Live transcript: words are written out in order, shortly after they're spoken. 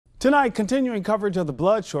Tonight, continuing coverage of the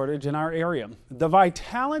blood shortage in our area. The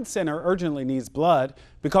Vitalant Center urgently needs blood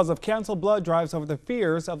because of canceled blood drives over the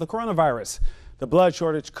fears of the coronavirus. The blood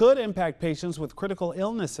shortage could impact patients with critical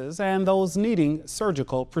illnesses and those needing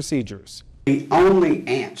surgical procedures. The only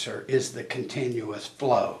answer is the continuous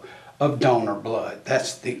flow of donor blood.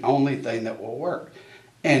 That's the only thing that will work.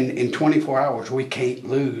 And in 24 hours, we can't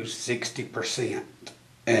lose 60%.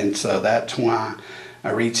 And so that's why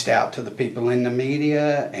I reached out to the people in the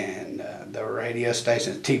media and the radio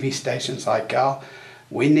stations, TV stations like y'all.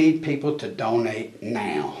 We need people to donate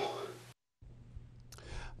now.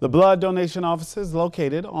 The blood donation office is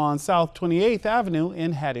located on South 28th Avenue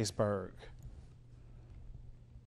in Hattiesburg.